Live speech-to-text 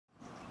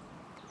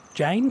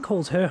Jane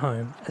calls her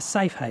home a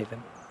safe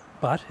haven,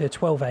 but her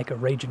 12-acre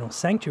regional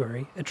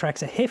sanctuary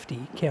attracts a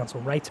hefty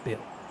council rates bill.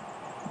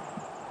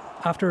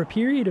 After a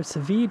period of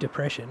severe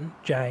depression,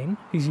 Jane,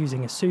 who's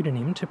using a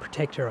pseudonym to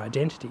protect her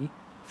identity,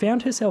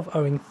 found herself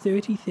owing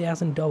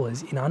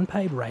 $30,000 in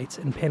unpaid rates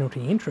and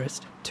penalty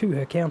interest to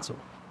her council.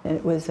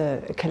 It was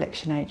a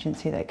collection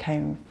agency that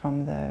came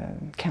from the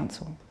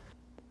council.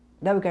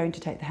 They were going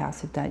to take the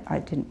house if I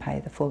didn't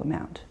pay the full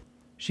amount.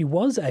 She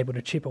was able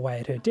to chip away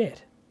at her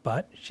debt,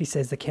 but she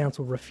says the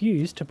council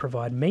refused to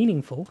provide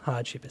meaningful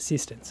hardship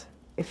assistance.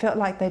 It felt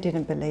like they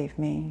didn't believe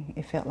me.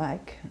 It felt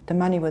like the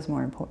money was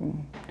more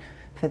important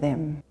for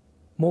them.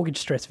 Mortgage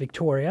Stress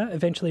Victoria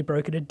eventually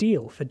brokered a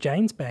deal for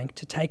Jane's bank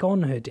to take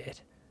on her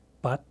debt,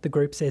 but the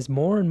group says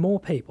more and more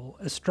people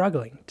are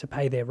struggling to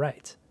pay their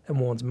rates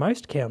and warns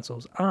most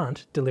councils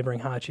aren't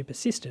delivering hardship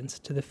assistance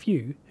to the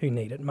few who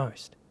need it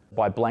most.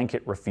 By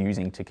blanket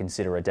refusing to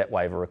consider a debt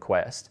waiver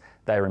request,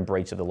 they are in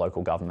breach of the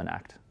Local Government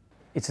Act.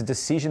 It's a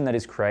decision that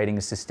is creating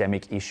a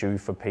systemic issue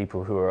for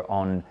people who are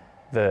on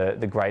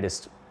the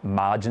greatest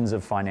margins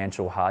of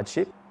financial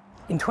hardship.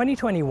 In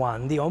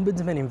 2021, the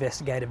Ombudsman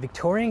investigated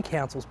Victorian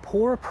Council's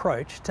poor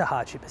approach to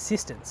hardship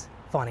assistance,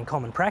 finding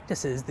common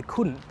practices that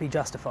couldn't be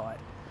justified.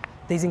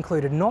 These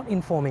included not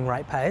informing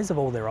ratepayers of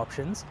all their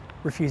options,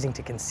 refusing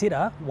to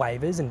consider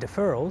waivers and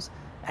deferrals,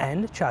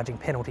 and charging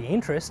penalty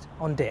interest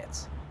on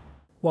debts.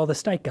 While the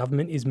state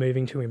government is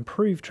moving to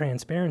improve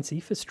transparency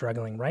for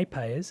struggling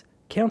ratepayers,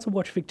 Council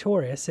Watch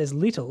Victoria says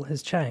little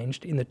has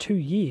changed in the 2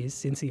 years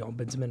since the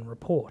Ombudsman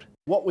report.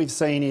 What we've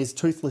seen is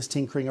toothless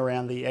tinkering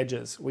around the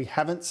edges. We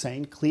haven't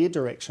seen clear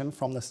direction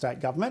from the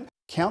state government.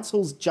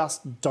 Councils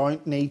just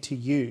don't need to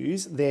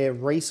use their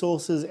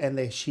resources and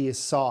their sheer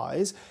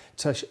size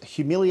to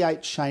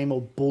humiliate, shame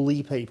or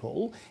bully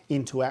people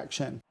into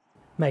action.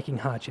 Making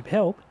hardship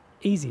help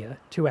easier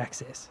to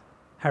access.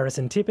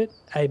 Harrison Tippett,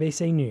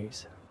 ABC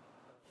News.